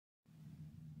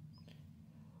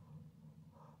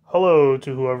Hello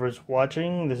to whoever's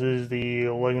watching. This is the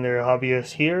legendary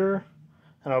hobbyist here,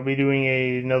 and I'll be doing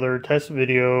another test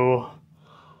video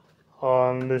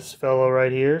on this fellow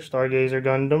right here, Stargazer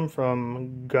Gundam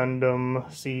from Gundam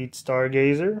Seed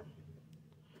Stargazer.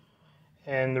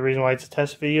 And the reason why it's a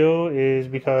test video is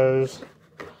because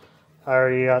I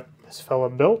already got this fella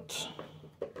built,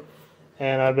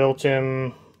 and I built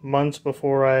him months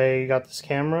before I got this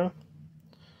camera,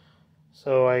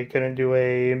 so I couldn't do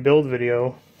a build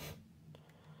video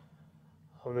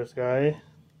of this guy.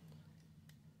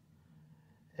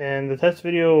 And the test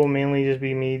video will mainly just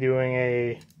be me doing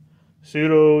a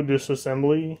pseudo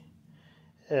disassembly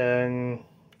and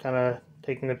kind of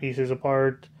taking the pieces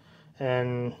apart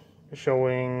and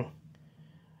showing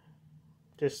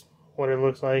just what it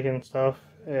looks like and stuff,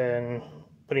 and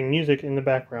putting music in the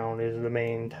background is the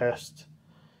main test,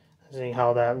 seeing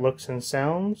how that looks and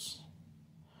sounds.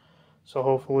 So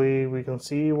hopefully we can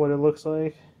see what it looks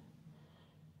like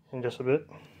in just a bit.